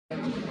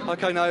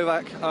Okay,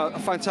 Novak, a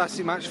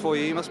fantastic match for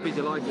you. You must be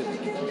delighted.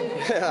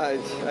 Yeah,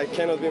 I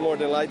cannot be more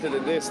delighted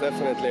at this.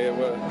 Definitely,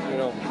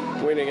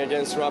 winning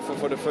against Rafa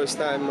for the first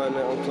time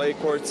on clay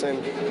courts, and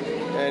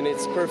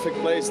it's perfect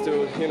place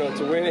to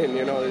to win in.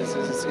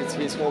 It's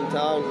his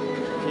hometown.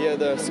 He had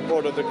the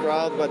support of the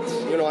crowd, but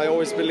I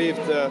always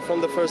believed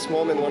from the first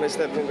moment when I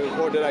stepped into the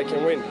court that I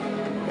can win,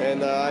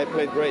 and I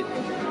played great.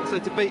 So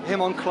to beat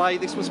him on clay,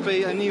 this must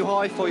be a new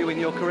high for you in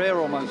your career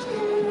almost.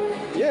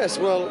 Yes,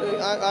 well,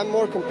 I'm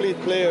more complete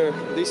player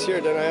this year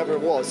than I ever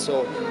was,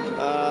 so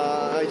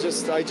I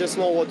just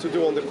know what to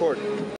do on the court.